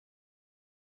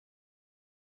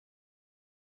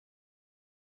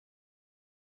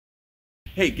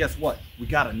Hey, guess what? We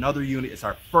got another unit. It's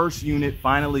our first unit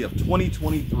finally of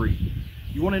 2023.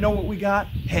 You want to know what we got?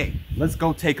 Hey, let's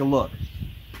go take a look.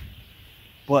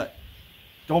 But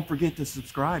don't forget to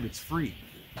subscribe. It's free.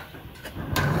 Look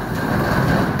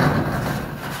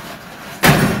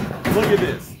at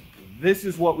this. This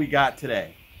is what we got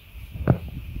today.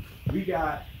 We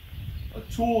got a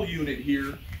tool unit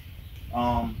here.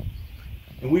 And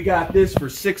we got this for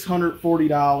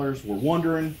 $640. We're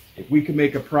wondering if we can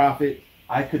make a profit.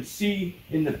 I could see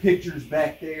in the pictures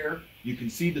back there, you can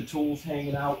see the tools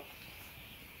hanging out.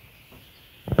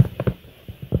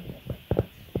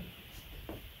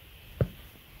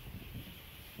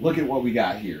 Look at what we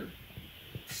got here.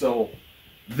 So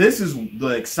this is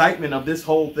the excitement of this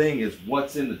whole thing, is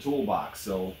what's in the toolbox.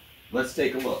 So let's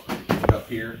take a look. Up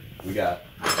here, we got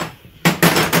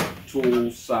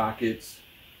tools, sockets.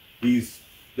 This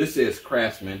is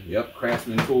Craftsman. Yep,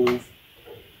 Craftsman tools.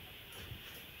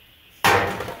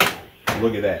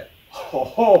 Look at that.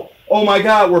 Oh my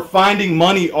God, we're finding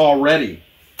money already.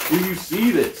 Do you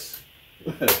see this?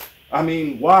 I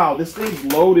mean, wow, this thing's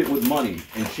loaded with money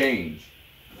and change.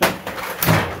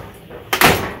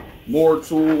 More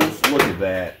tools. Look at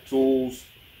that. Tools.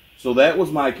 So that was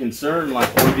my concern.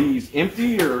 Like, were these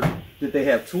empty or did they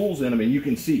have tools in them? And you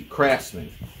can see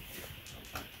Craftsman.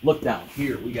 Look down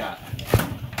here. We got,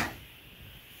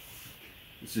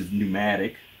 this is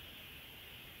pneumatic.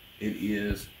 It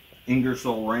is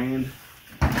Ingersoll Rand.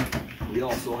 We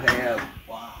also have,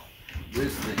 wow,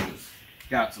 this thing's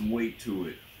got some weight to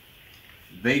it.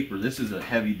 Vapor. This is a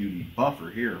heavy duty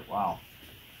buffer here. Wow.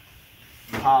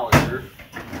 Polisher.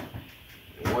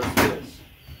 And what's this?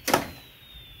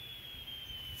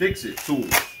 Fix It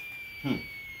tools.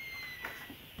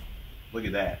 Look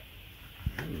at that.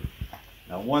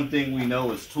 Now, one thing we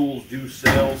know is tools do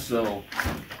sell, so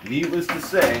needless to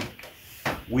say,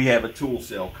 we have a tool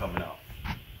sale coming up.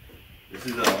 This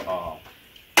is for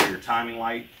your timing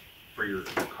light for your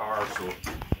car. So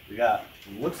we got,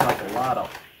 looks like a lot of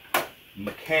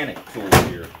mechanic tools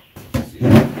here. Let's see if we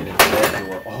can get into that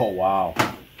door. Oh wow,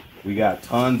 we got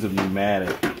tons of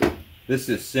pneumatic. This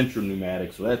is Central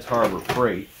Pneumatic, so that's Harbor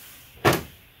Freight.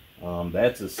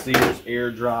 That's a Sears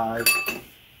air drive.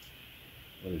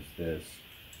 What is this?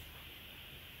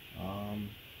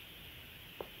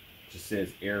 Just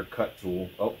says air cut tool.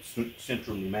 Oh,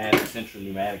 Central Pneumatic. Central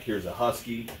Pneumatic. Here's a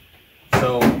Husky.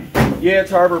 So yeah,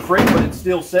 it's Harbor Freight, but it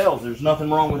still sells. There's nothing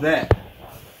wrong with that.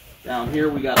 Down here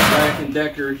we got a Black &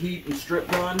 Decker heat and strip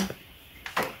gun.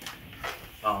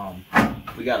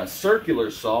 We got a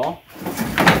circular saw.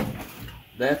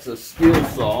 That's a steel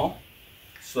saw.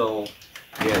 So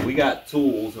yeah, we got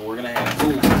tools, and we're gonna have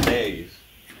tools for days.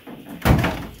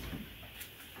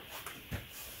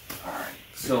 Alright,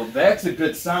 so that's a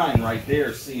good sign right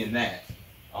there, seeing that.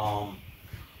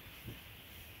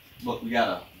 Look, we got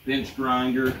a bench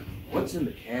grinder. What's in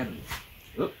the cabinet?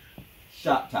 Oop,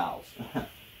 shop towels.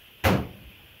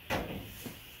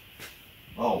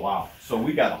 Oh wow, so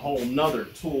we got a whole nother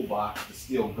toolbox to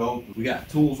still go through. We got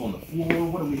tools on the floor.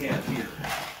 What do we have here?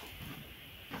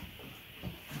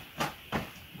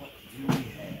 What do we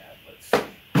have? Let's see.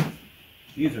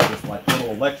 These are just like little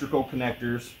electrical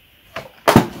connectors.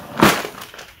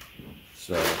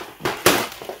 So,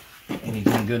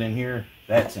 anything good in here?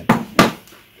 That's in.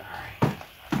 Alright.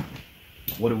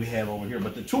 What do we have over here?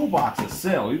 But the toolboxes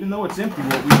sell. Even though it's empty,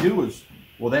 what we do is,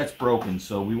 well, that's broken,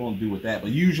 so we won't do with that.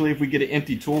 But usually if we get an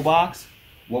empty toolbox,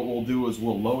 what we'll do is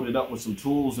we'll load it up with some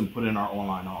tools and put it in our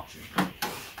online auction.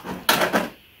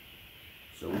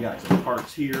 So we got some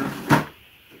parts here.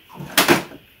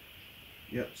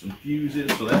 Yep, some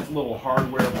fuses. So that's little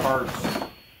hardware parts.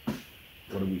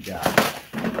 What do we got?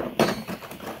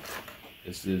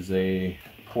 This is a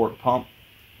port pump.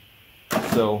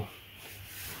 So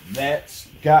that's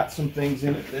got some things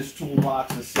in it. This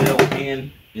toolbox is sale,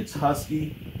 and it's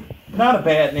Husky. Not a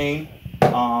bad name.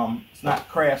 It's not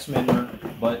Craftsman,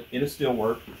 but it'll still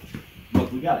work.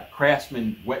 Look, we got a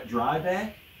Craftsman wet dry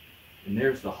vac, and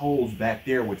there's the hose back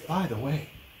there, which, by the way,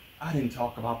 I didn't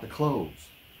talk about the clothes.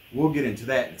 We'll get into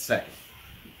that in a second.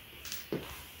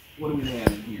 What do we have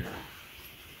in here?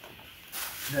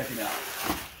 Check it out.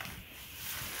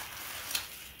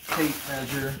 Tape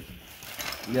measure.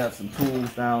 We got some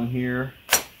tools down here.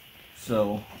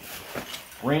 So,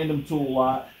 random tool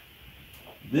lot.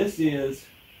 This is,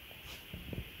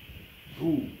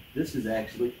 this is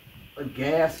actually a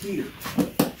gas heater.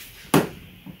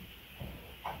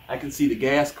 I can see the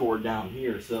gas cord down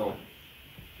here. So,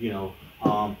 you know,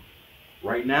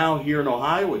 right now here in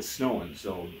Ohio it's snowing,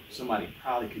 so somebody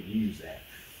probably could use that.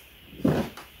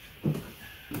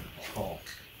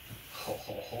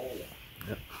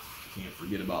 Yep. Can't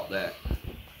forget about that.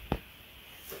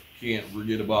 Can't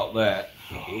forget about that.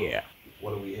 Yeah.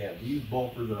 What do we have? These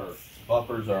buffers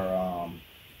are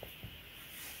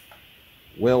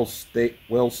Will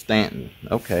Stanton.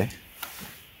 Okay.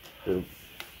 So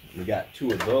we got 2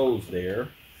 of those there.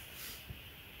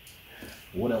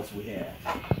 What else we have?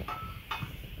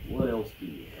 What else do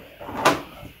we have?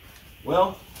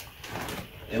 Well,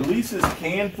 at least it's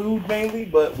canned food mainly,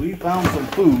 but we found some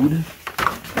food.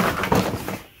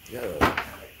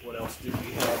 What else do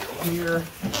we have here?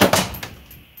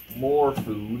 More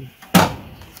food.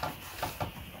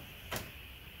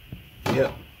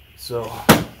 Yep. So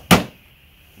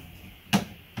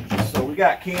we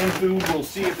got canned food. We'll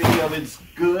see if any of it's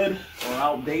good or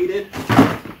outdated.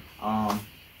 If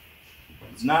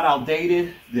it's not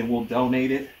outdated, then we'll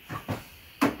donate it.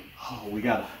 Oh, we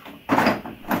gotta.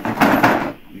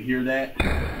 You hear that?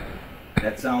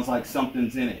 That sounds like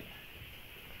something's in it.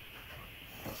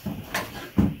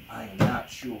 I am not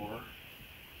sure.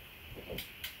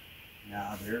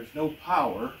 Now, there's no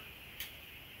power.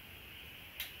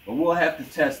 But we'll have to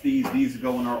test these. These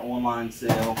go in our online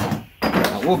sale.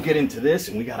 Now, we'll get into this,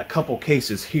 and we got a couple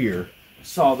cases here. I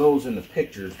saw those in the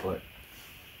pictures, but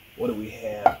what do we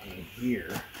have in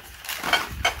here?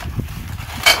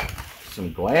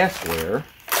 Some glassware.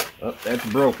 Oh, that's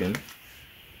broken.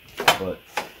 But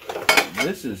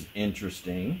this is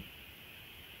interesting.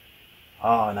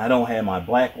 Oh, and I don't have my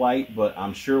black light, but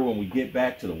I'm sure when we get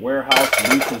back to the warehouse,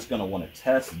 Lisa's going to want to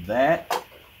test that.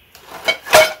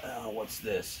 What's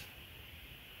this?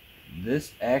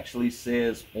 This actually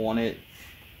says on it,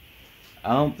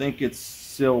 I don't think it's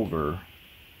silver,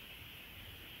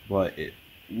 but it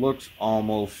looks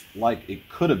almost like it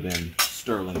could have been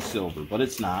sterling silver, but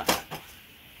it's not.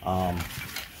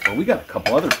 But we got a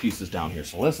couple other pieces down here,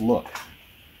 so let's look.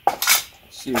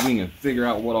 See if we can figure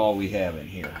out what all we have in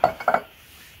here.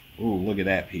 Ooh, look at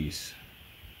that piece.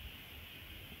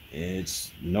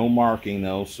 It's no marking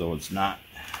though, so it's not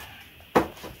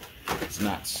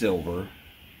silver.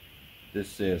 This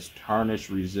says tarnish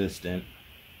resistant,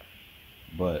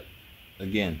 but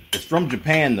again, it's from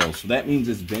Japan though, so that means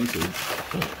it's vintage.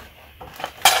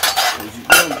 You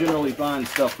don't generally find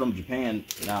stuff from Japan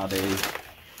nowadays,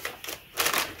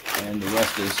 and the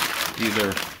rest is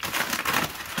either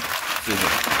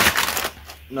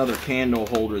another candle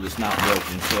holder that's not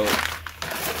broken. So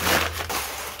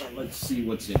let's see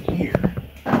what's in here.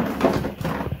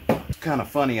 It's kind of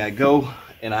funny. I go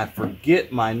and I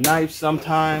forget my knife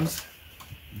sometimes,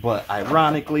 but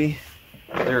ironically,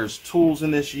 there's tools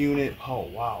in this unit. Oh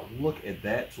wow, look at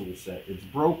that tool set. It's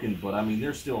broken, but I mean,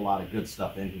 there's still a lot of good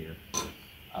stuff in here.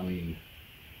 I mean,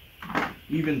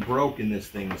 even broken, this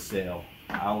thing will sell.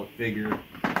 I would figure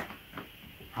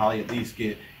probably at least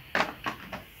get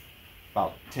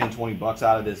about 10-20 bucks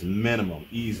out of this minimum,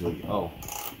 easily. Oh,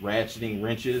 ratcheting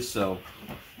wrenches. So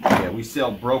yeah, we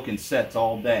sell broken sets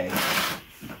all day.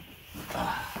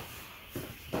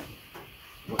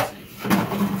 What's in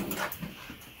here?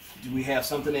 Do we have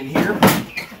something in here?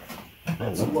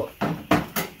 Let's look.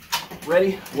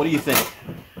 Ready? What do you think?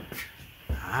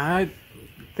 I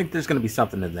think there's going to be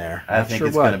something in there. I think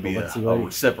it's going to be a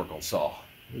reciprocal saw.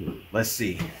 Let's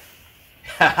see.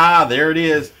 Haha, there it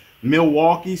is.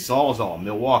 Milwaukee Sawzall.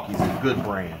 Milwaukee's a good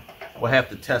brand. We'll have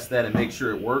to test that and make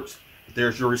sure it works. But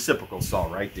there's your reciprocal saw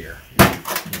right there.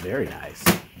 Very nice.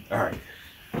 All right.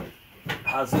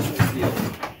 How's this one feel?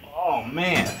 Oh,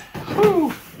 man.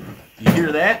 Whew. You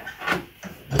hear that?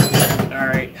 All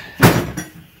right.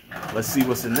 Let's see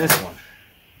what's in this one.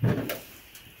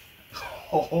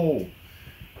 Oh,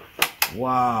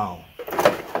 wow.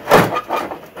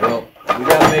 Well, we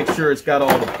got to make sure it's got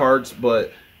all the parts,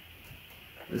 but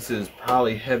this is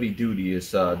probably heavy duty.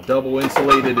 It's double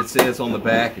insulated, it says on the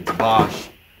back. It's Bosch.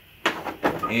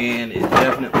 And it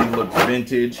definitely looks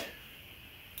vintage.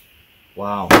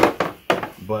 Wow.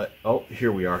 But, oh,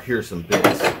 here we are. Here's some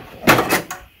bits.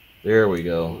 There we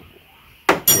go.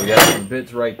 We got some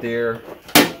bits right there.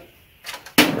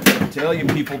 I tell you,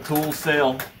 people, tools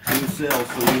sell. Tools sell,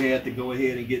 so we had to go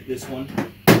ahead and get this one.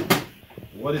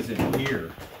 What is in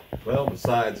here? Well,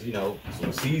 besides, you know,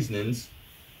 some seasonings.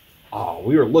 Oh,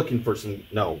 we were looking for some,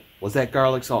 no, was that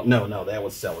garlic salt? No, that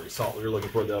was celery salt we were looking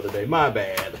for the other day. My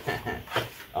bad.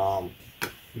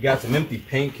 We got some empty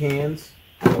paint cans.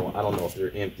 So I don't know if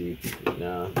they're empty.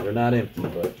 No, they're not empty,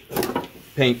 but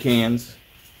paint cans.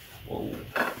 Whoa.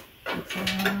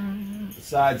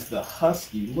 Besides the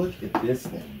Husky, look at this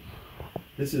thing.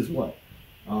 This is what?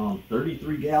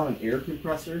 33-gallon air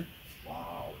compressor.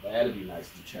 Wow, that'd be nice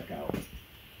to check out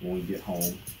when we get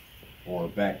home or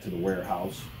back to the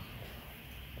warehouse.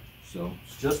 So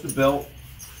it's just a belt,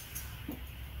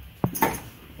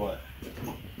 but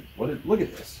look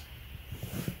at this.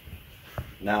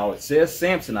 Now it says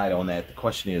Samsonite on that. The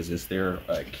question is there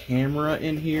a camera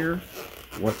in here?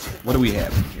 What do we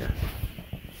have in here?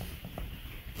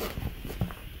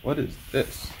 What is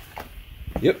this?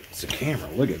 Yep, it's a camera.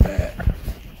 Look at that.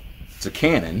 It's a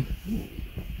Canon.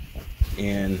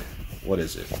 And what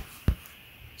is it?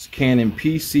 It's Canon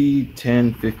PC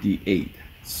 1058.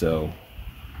 So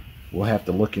we'll have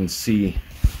to look and see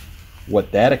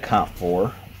what that account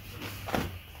for.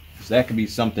 Because that could be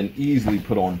something easily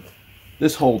put on.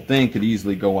 This whole thing could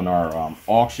easily go in our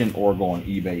auction or go on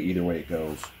eBay. Either way it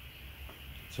goes.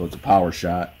 So it's a power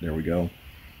shot. There we go.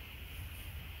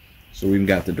 So we've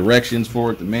got the directions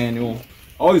for it, the manual.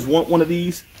 Always want one of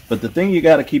these, but the thing you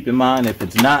got to keep in mind, if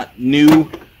it's not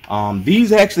new,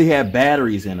 these actually have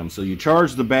batteries in them. So you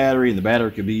charge the battery, and the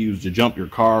battery could be used to jump your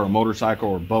car or motorcycle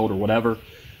or boat or whatever.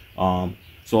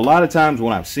 So a lot of times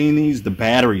when I've seen these, the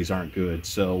batteries aren't good.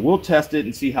 So we'll test it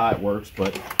and see how it works.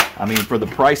 But I mean, for the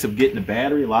price of getting a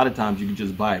battery, a lot of times you can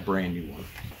just buy a brand new one.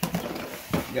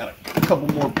 Got a couple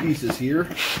more pieces here.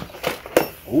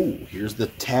 Oh, here's the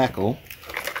tackle.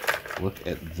 Look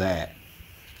at that.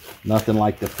 Nothing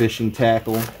like the fishing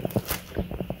tackle,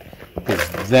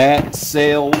 because that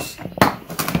sells,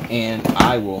 and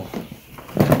I will.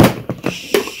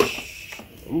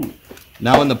 Ooh.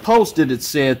 Now in the posted it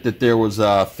said that there was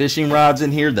fishing rods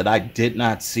in here that I did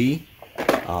not see,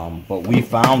 but we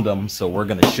found them, so we're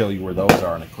going to show you where those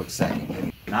are in a quick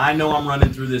second. Now I know I'm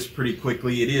running through this pretty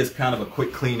quickly. It is kind of a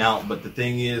quick clean out, but the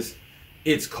thing is,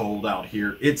 it's cold out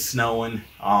here. It's snowing,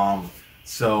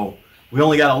 so we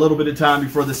only got a little bit of time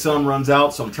before the sun runs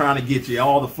out, so I'm trying to get you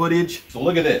all the footage. So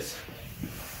look at this.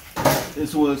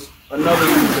 This was another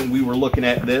reason we were looking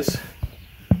at this,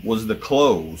 was the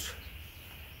clothes.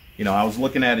 You know, I was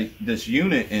looking at this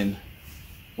unit and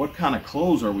what kind of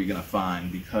clothes are we going to find?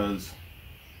 Because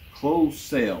clothes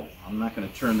sell. I'm not going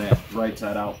to turn that right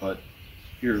side out, but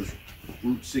here's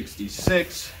Route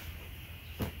 66.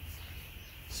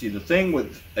 See, the thing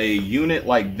with a unit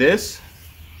like this,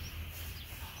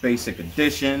 Basic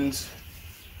Editions,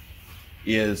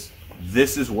 is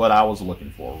this is what I was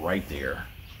looking for right there.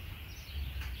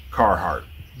 Carhartt.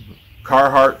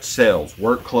 Carhartt sells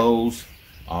work clothes,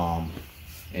 and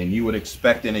you would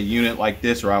expect in a unit like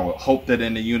this, or I would hope that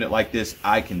in a unit like this,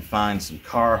 I can find some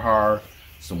Carhartt,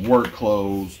 some work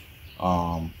clothes,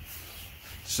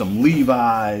 some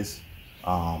Levi's.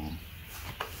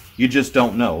 You just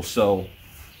don't know. So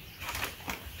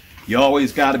you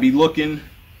always got to be looking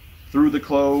through the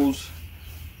clothes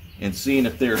and seeing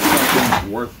if there's something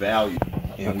worth value.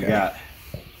 And we got,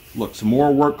 look, some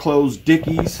more work clothes,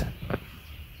 Dickies.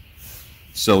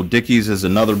 So Dickies is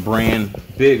another brand,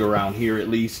 big around here at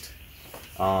least.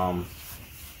 What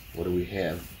do we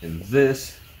have in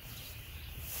this?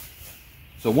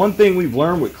 So one thing we've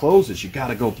learned with clothes is you got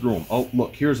to go through them. Oh,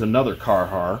 look, here's another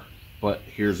Carhartt, but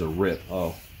here's a rip.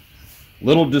 Oh,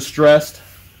 little distressed.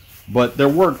 But they're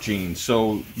work jeans,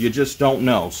 so you just don't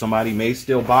know. Somebody may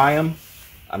still buy them.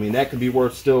 I mean, that could be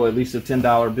worth still at least a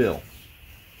 $10 bill.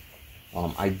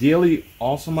 Ideally,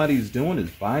 all somebody's doing is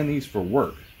buying these for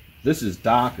work. This is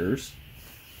Dockers.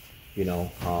 You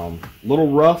know, little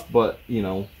rough, but, you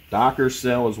know, Dockers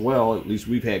sell as well. At least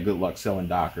we've had good luck selling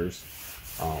Dockers.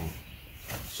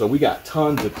 So we got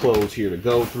tons of clothes here to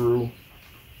go through.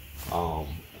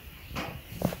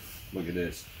 Look at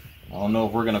this. I don't know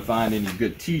if we're going to find any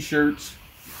good t-shirts,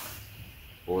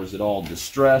 or is it all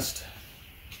distressed?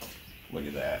 Look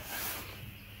at that.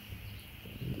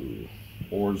 Ooh.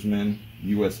 Oarsman,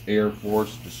 U.S. Air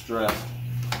Force, distressed.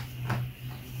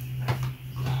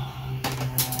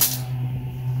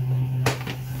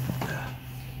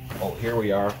 Oh, here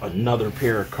we are. Another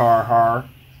pair of Carhartt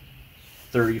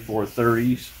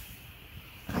 3430s.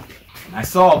 I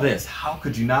saw this. How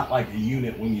could you not like a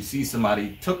unit when you see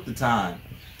somebody took the time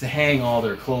to hang all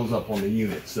their clothes up on the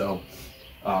unit? So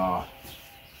I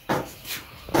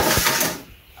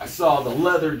saw the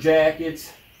leather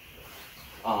jackets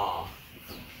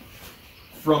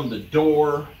from the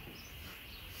door.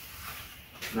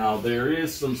 Now there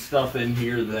is some stuff in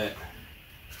here that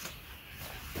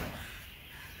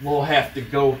we'll have to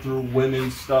go through,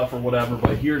 women's stuff or whatever,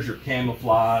 but here's your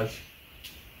camouflage.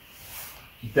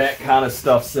 That kind of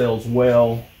stuff sells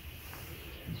well.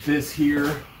 This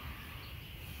here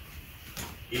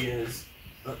is,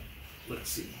 let's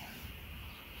see,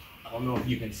 I don't know if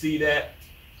you can see that,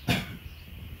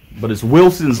 but it's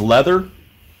Wilson's Leather,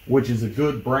 which is a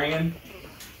good brand.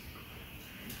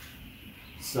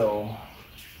 So,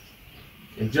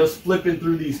 and just flipping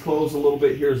through these clothes a little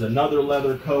bit, here's another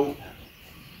leather coat.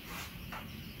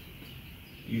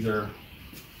 These are,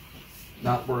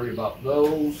 not worried about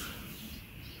those.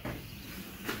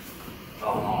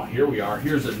 Oh, here we are.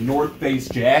 Here's a North Face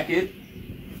jacket.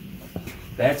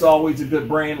 That's always a good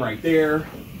brand right there.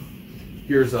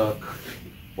 Here's a,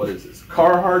 what is this?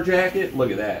 Carhartt jacket.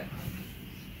 Look at that.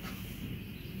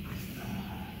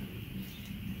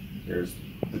 There's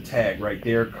the tag right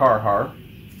there, Carhartt.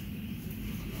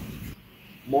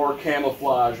 More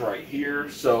camouflage right here.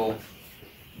 So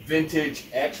vintage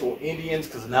actual Indians,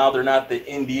 because now they're not the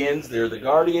Indians, they're the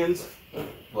Guardians.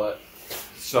 But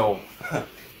so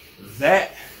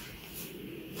that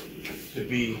could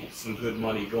be some good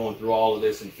money going through all of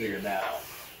this and figuring that out.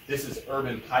 This is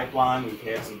Urban Pipeline. We've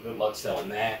had some good luck selling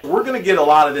that. We're going to get a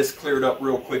lot of this cleared up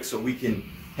real quick so we can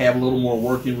have a little more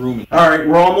working room. All right,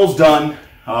 we're almost done.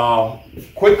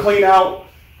 Quick clean out.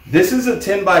 This is a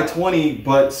 10 by 20,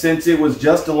 but since it was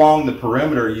just along the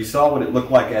perimeter, you saw what it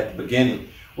looked like at the beginning.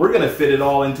 We're going to fit it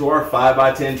all into our 5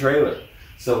 by 10 trailer.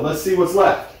 So let's see what's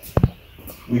left.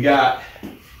 We got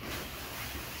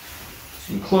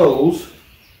some clothes.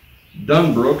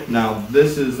 Dunbrook. Now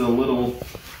this is a little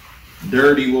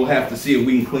dirty. We'll have to see if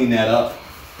we can clean that up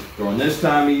during this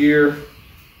time of year.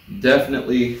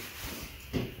 Definitely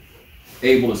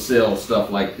able to sell stuff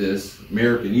like this.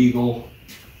 American Eagle.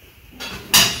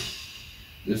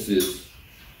 This is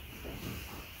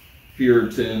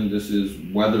Puritan. This is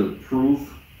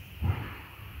weatherproof.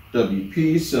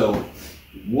 WP. So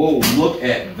whoa, look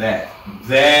at that.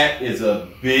 That is a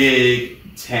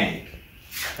big tank.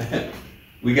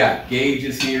 We got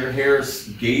gauges here, Harris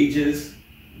gauges.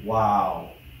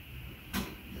 Wow.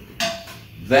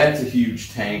 That's a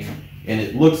huge tank. And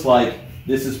it looks like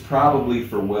this is probably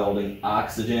for welding.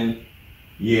 Oxygen.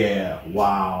 Yeah,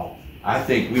 wow. I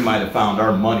think we might have found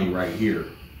our money right here.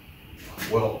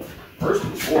 Well, first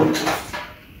and foremost,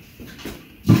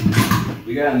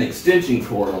 we got an extension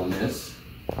cord on this.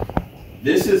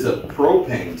 This is a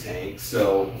propane tank,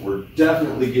 so we're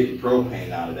definitely getting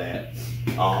propane out of that.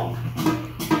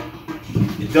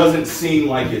 It doesn't seem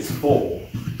like it's full.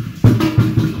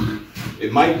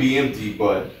 It might be empty,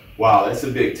 but wow, that's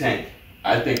a big tank.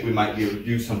 I think we might be able to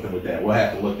do something with that. We'll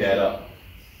have to look that up.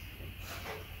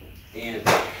 And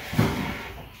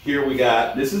here we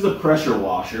got, this is a pressure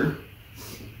washer.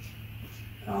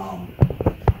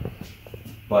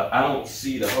 But I don't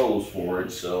see the hose for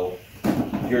it, so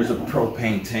here's a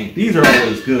propane tank. These are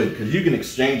always good because you can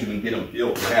exchange them and get them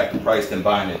filled for half the price than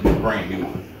buying a brand new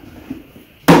one.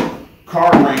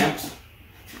 Car ramps.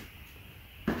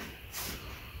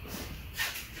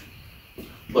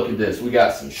 Look at this. We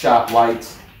got some shop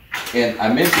lights. And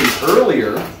I mentioned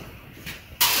earlier about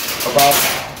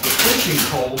the fishing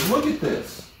poles. Look at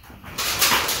this.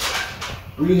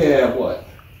 We have what?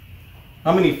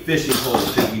 How many fishing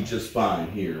poles did we just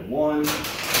find here? 1,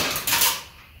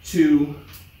 2,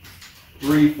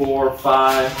 3, 4,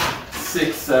 5,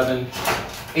 6, 7,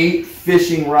 8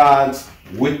 fishing rods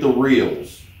with the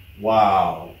reels.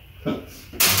 Wow.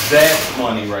 That's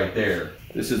money right there.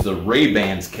 This is a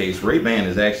Ray-Ban's case. Ray-Ban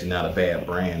is actually not a bad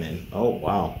brand. And oh,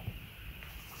 wow.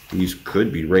 These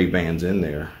could be Ray-Bans in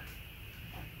there.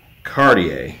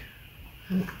 Cartier.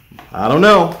 I don't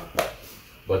know.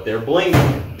 But they're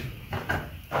blinking.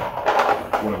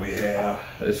 What do we have?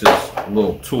 This is a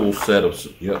little tool set of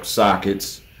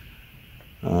sockets.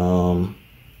 Looking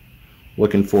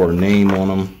for a name on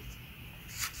them.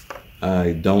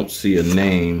 I don't see a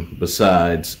name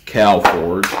besides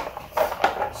Calforge.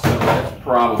 So that's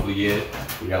probably it.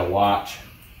 We got a watch.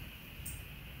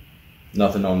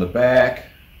 Nothing on the back.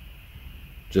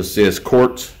 Just says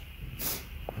quartz.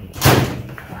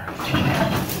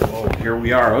 Oh, here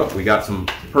we are. Oh, we got some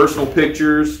personal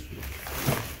pictures.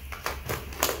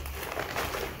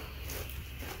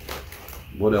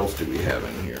 What else do we have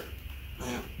in here?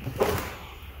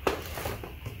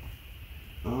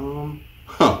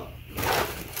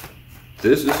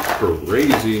 This is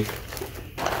crazy.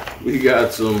 We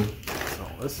got some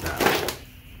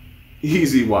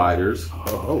easy widers.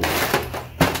 Oh.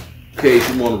 In case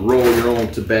you want to roll your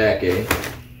own tobacco.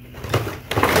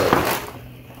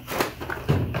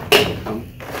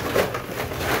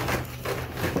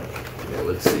 Yeah,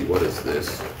 let's see, what is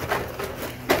this?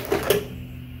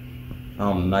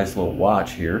 Nice little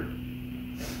watch here.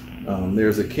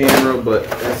 There's a camera, but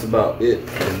that's about it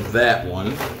in that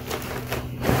one.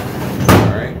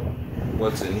 All right,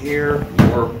 what's in here?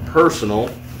 More personal.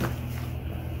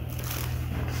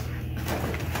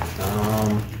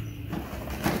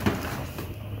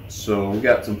 So we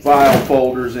got some file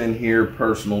folders in here,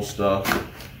 personal stuff.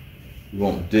 We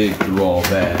won't dig through all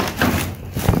that.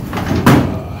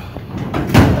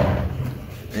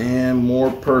 And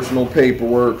more personal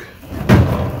paperwork.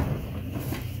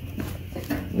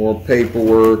 More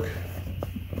paperwork.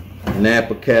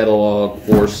 Napa catalog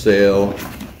for sale.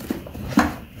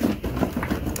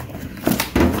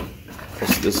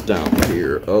 this down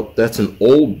here. Oh, that's an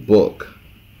old book.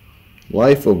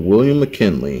 Life of William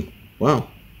McKinley. Wow.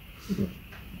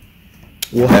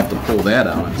 We'll have to pull that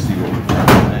out and see what we got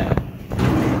on that.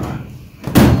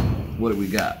 What do we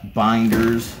got?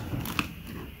 Binders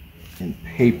and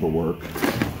paperwork.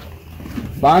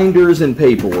 Binders and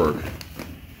paperwork.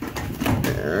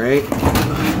 All right.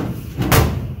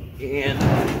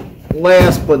 And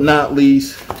last but not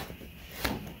least,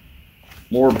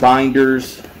 more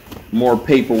binders, more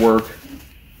paperwork.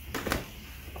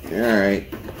 All right.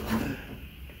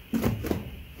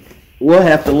 We'll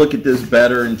have to look at this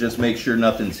better and just make sure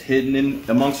nothing's hidden in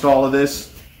amongst all of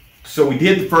this. So we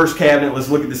did the first cabinet. Let's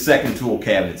look at the second tool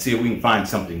cabinet, see if we can find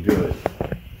something good.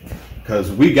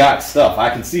 Because we got stuff. I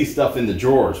can see stuff in the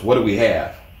drawers. What do we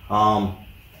have?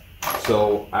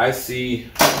 So I see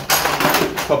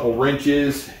a couple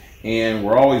wrenches, and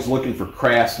we're always looking for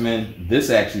Craftsman. This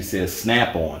actually says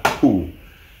Snap-on. Ooh.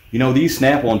 You know, these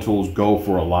Snap-on tools go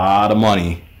for a lot of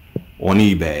money on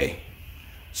eBay.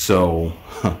 So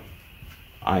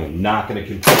I am not going to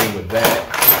complain with that.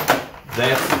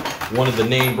 That's one of the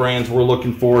name brands we're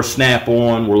looking for.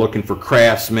 Snap-on. We're looking for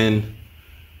Craftsman.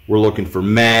 We're looking for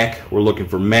Mac. We're looking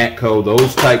for Matco.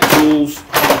 Those type tools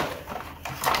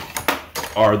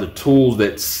are the tools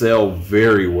that sell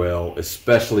very well,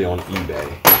 especially on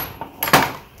eBay.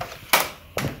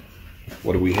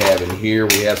 What do we have in here?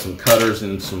 We have some cutters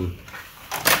and some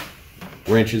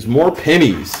wrenches. More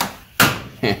pennies.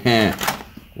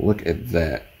 Look at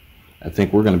that. I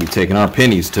think we're going to be taking our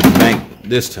pennies to the bank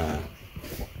this time.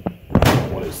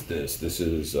 What is this? This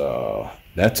is,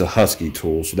 that's a Husky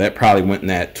tool. So that probably went in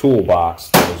that toolbox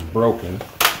that was broken.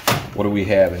 What do we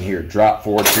have in here? Drop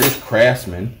forks. Here's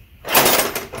Craftsman.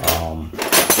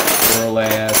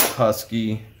 Burlap,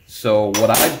 Husky. So what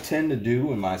I tend to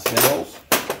do in my sales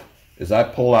is I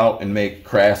pull out and make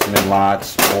Craftsman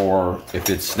lots, or if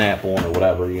it's Snap-on or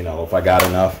whatever, you know, if I got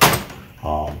enough.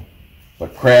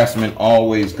 But Craftsman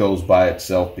always goes by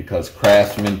itself because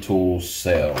Craftsman tools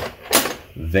sell.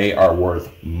 They are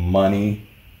worth money,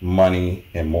 money,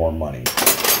 and more money.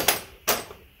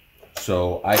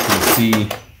 So I can see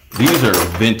these are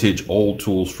vintage old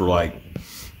tools for like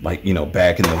you know,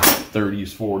 back in the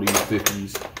 30s, 40s,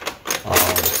 50s.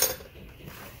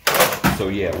 So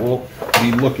yeah, we'll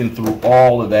be looking through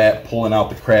all of that, pulling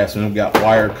out the Craftsman. We've got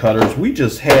wire cutters. We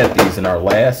just had these in our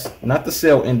last, not the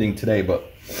sale ending today,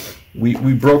 but we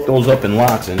broke those up in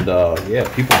lots, and yeah,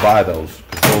 people buy those.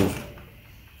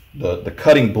 The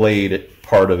cutting blade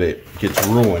part of it gets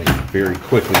ruined very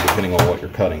quickly depending on what you're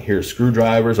cutting. Here's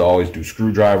screwdrivers. I always do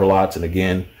screwdriver lots, and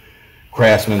again,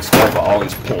 Craftsman stuff I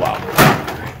always pull out.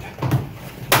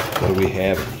 What do we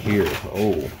have in here?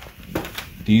 Oh,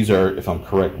 these are, if I'm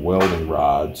correct, welding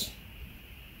rods.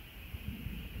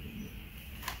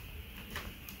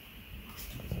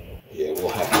 Yeah, we'll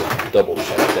have to double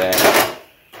check that.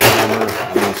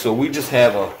 I mean, so we just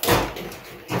have a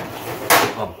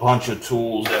bunch of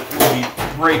tools that we'll be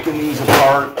breaking these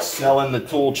apart, selling the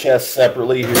tool chest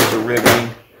separately. Here's a ribbon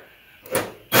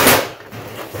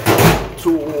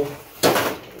tool.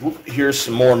 Here's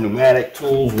some more pneumatic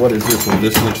tools. What is this one?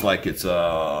 This looks like it's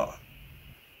a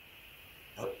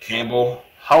Campbell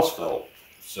house felt.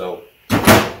 So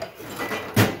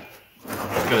I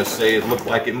was gonna say it looked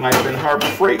like it might have been Harbor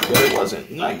Freight, but it wasn't.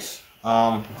 Nice.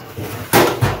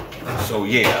 So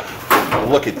yeah,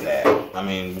 look at that. I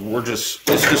mean, it's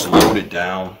just loaded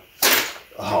down.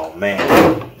 Oh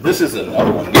man, this is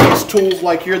another one. These tools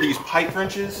like here, these pipe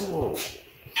wrenches.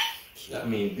 I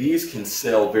mean, these can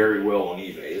sell very well on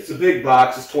eBay. It's a big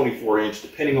box. It's 24-inch,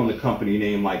 depending on the company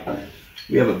name. Like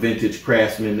we have a vintage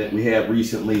Craftsman that we have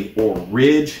recently, or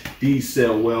Ridge. These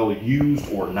sell well,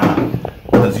 used or not,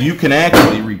 because you can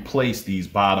actually replace these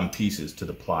bottom pieces to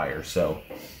the plier. So,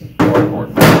 or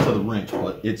to the wrench.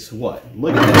 But it's what?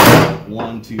 Look at that.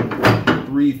 1, 2,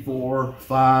 3, 4,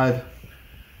 5,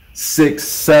 6,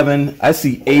 7. I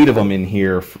see 8 of them in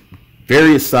here.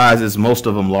 Various sizes, most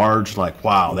of them large. Like,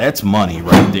 wow, that's money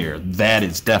right there. That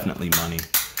is definitely money.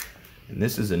 And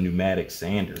this is a pneumatic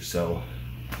sander, so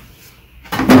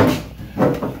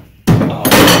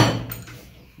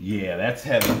yeah, that's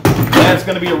heavy. That's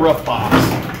gonna be a rough box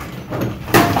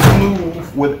to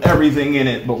move with everything in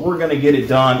it, but we're gonna get it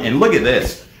done. And look at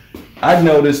this. I've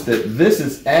noticed that this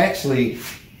is actually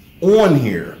on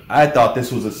here. I thought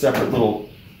this was a separate little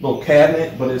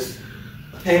cabinet, but it's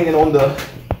hanging on the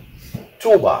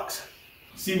toolbox.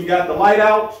 See, we got the light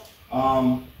out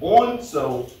on,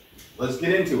 so let's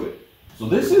get into it. So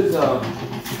this is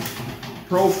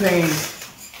propane.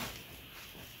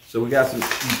 So we got some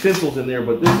utensils in there,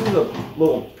 but this is a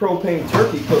little propane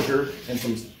turkey cooker and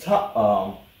some stock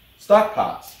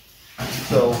pots.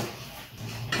 So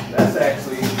that's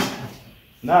actually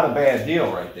not a bad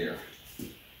deal right there.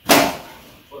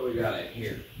 What do we got in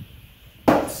here?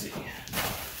 Let's see.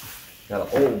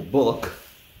 Got an old book.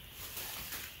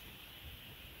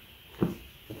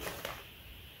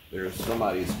 There's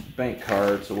somebody's bank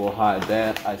card, so we'll hide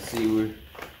that. I see we're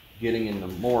getting into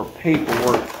more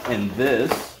paperwork in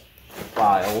this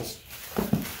files.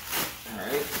 All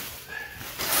right.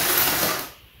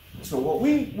 So what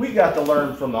we got to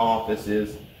learn from the office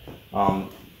is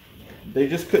they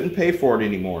just couldn't pay for it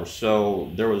anymore. So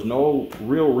there was no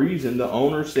real reason. The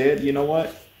owner said, you know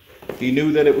what? He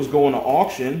knew that it was going to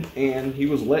auction and he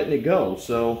was letting it go.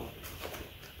 So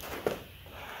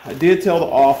I did tell the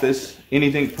office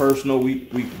anything personal we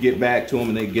could get back to them,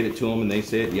 and they get it to them, and they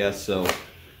said yes. So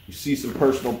you see some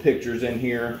personal pictures in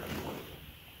here.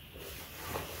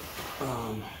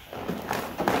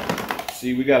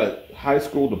 See, we got a high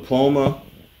school diploma.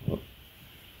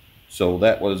 So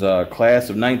that was a class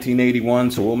of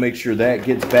 1981. So we'll make sure that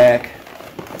gets back.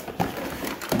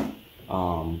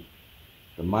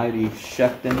 The mighty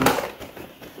Shechtons.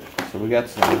 So we got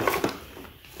some.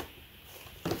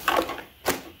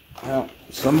 Well,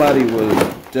 somebody was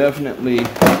definitely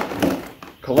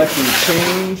collecting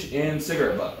change and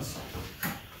cigarette butts.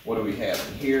 What do we have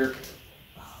in here?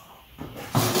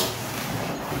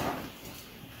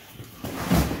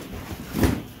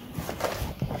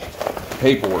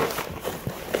 Paperwork.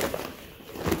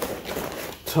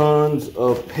 Tons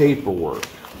of paperwork.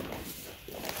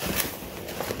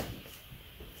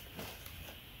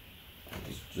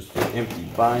 Just an empty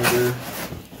binder.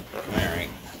 All right.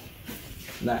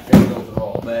 Not gonna go through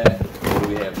all that. What do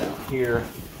we have down here?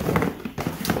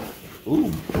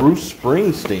 Ooh, Bruce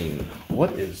Springsteen.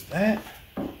 What is that?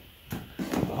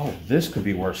 Oh, this could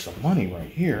be worth some money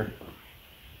right here.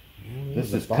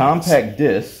 This is compact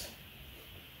disc.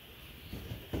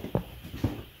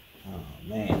 Oh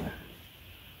man,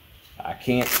 I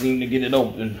can't seem to get it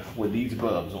open with these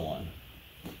gloves on.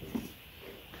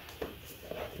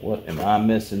 What am I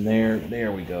missing there?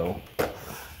 There we go.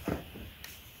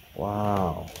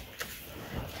 Wow.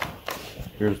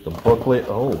 Here's the booklet.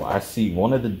 Oh, I see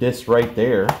one of the discs right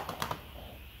there.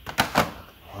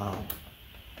 Wow.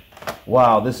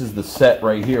 Wow, this is the set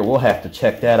right here. We'll have to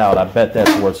check that out. I bet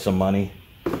that's worth some money.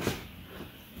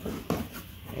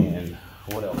 And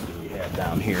what else do we have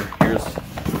down here? Here's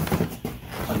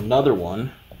another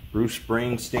one. Bruce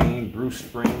Springsteen.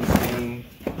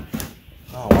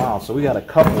 Oh, wow. So we got a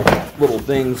couple little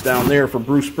things down there for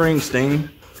Bruce Springsteen.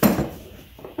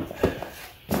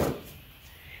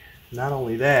 Not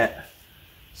only that,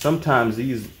 sometimes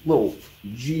these little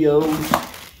geos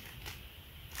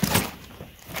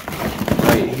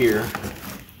right here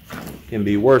can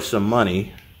be worth some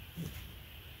money.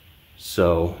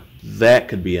 So that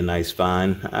could be a nice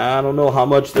find. I don't know how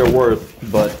much they're worth,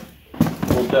 but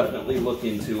we'll definitely look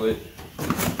into it.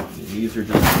 These are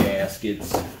just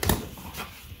gaskets.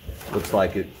 Looks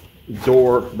like it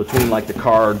door between like the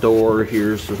car door.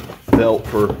 Here's the belt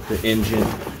for the engine.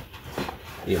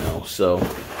 You know, so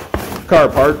car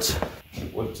parts.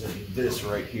 What's this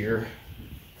right here?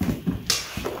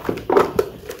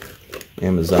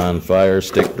 Amazon Fire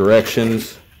Stick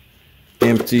directions.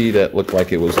 Empty. That looked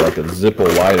like it was like a Zippo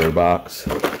lighter box.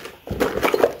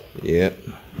 Yep.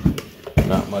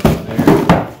 Not much in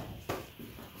there.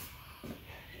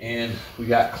 And we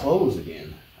got clothes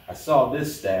again. I saw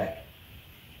this stack.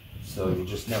 So you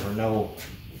just never know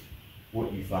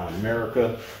what you find.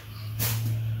 America.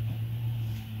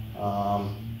 I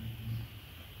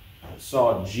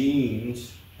saw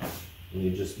jeans, and you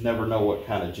just never know what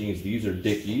kind of jeans. These are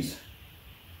Dickies.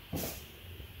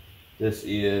 This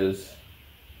is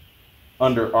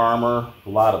Under Armour. A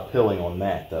lot of pilling on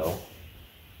that though.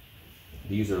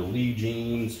 These are Lee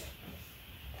jeans.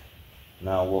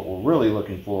 Now what we're really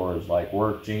looking for is like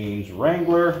work jeans.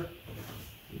 Wrangler,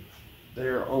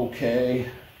 they're okay.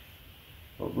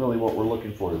 But really what we're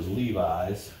looking for is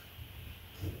Levi's.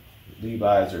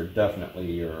 Levi's are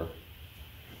definitely your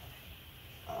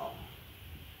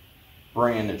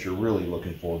brand that you're really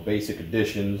looking for. Basic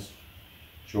Editions,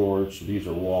 George. So these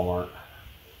are Walmart.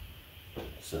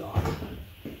 So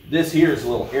this here is a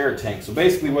little air tank. So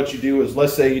basically what you do is,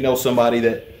 let's say you know somebody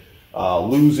that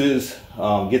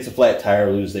gets a flat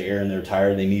tire, loses the air in their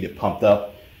tire, they need it pumped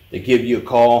up. They give you a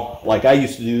call. Like I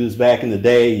used to do this back in the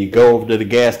day. You go over to the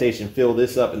gas station, fill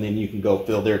this up, and then you can go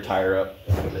fill their tire up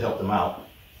to help them out.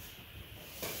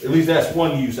 At least that's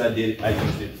one use I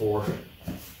used it for.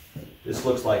 This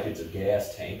looks like it's a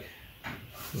gas tank.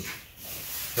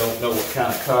 Don't know what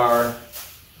kind of car.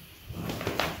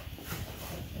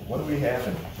 What do we have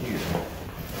in here?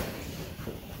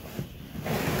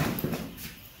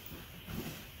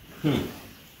 I'm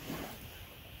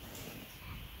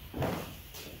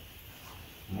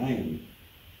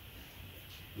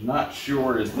not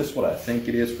sure, is this what I think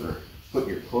it is for putting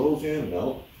your clothes in?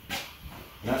 No.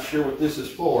 Not sure what this is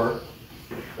for.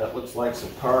 That looks like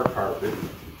some car carpet.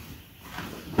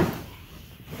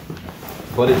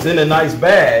 But it's in a nice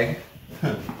bag.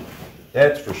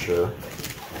 That's for sure.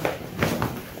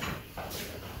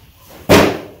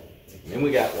 Then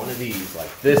we got one of these.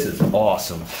 Like, this is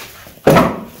awesome.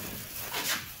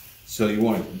 So you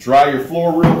want to dry your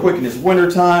floor real quick in this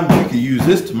winter time. We could use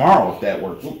this tomorrow if that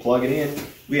works. We'll plug it in.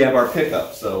 We have our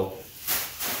pickup. So,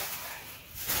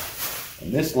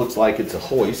 and this looks like it's a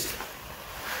hoist.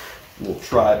 A little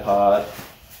tripod.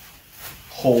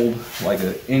 Hold like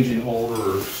an engine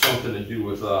holder or something to do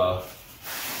with whoa,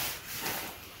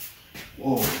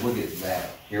 look at that.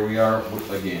 Here we are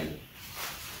again.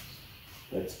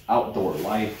 That's outdoor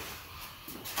life.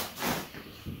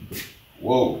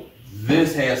 Whoa,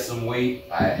 this has some weight.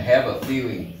 I have a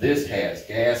feeling this has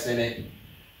gas in it.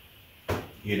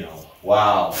 You know,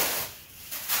 wow.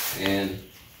 And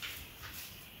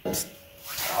I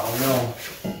don't know,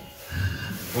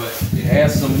 but it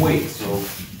has some weight, so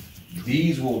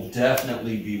these will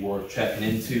definitely be worth checking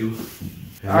into.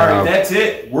 All right, that's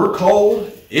it. We're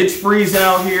cold. It's freezing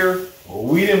out here.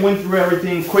 We didn't went through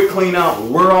everything. Quick clean out.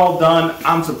 We're all done.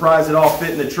 I'm surprised it all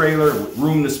fit in the trailer with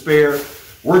room to spare.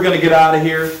 We're going to get out of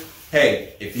here.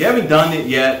 Hey, if you haven't done it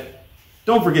yet,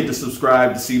 don't forget to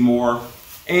subscribe to see more.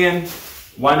 And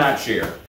why not share?